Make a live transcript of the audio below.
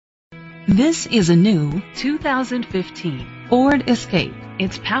This is a new 2015 Ford Escape.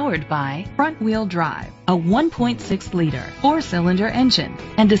 It's powered by front-wheel drive, a 1.6-liter four-cylinder engine,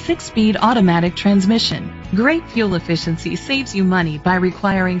 and a 6-speed automatic transmission. Great fuel efficiency saves you money by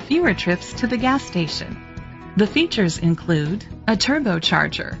requiring fewer trips to the gas station. The features include a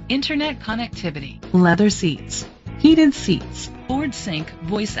turbocharger, internet connectivity, leather seats, heated seats, Ford Sync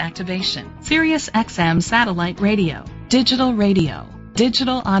voice activation, Sirius XM satellite radio, digital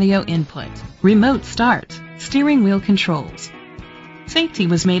audio input, remote start, steering wheel controls. Safety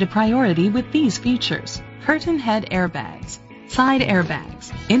was made a priority with these features: curtain head airbags, side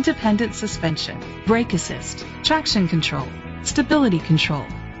airbags, independent suspension, brake assist, traction control, stability control,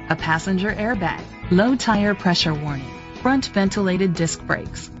 a passenger airbag, low tire pressure warning, front ventilated disc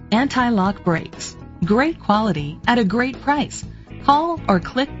brakes, anti-lock brakes. Great quality at a great price. Call or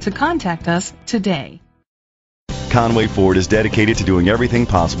click to contact us today. Conway Ford is dedicated to doing everything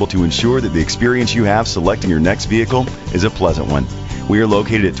possible to ensure that the experience you have selecting your next vehicle is a pleasant one. We are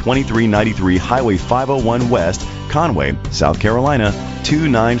located at 2393 Highway 501 West, Conway, South Carolina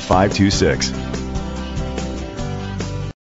 29526.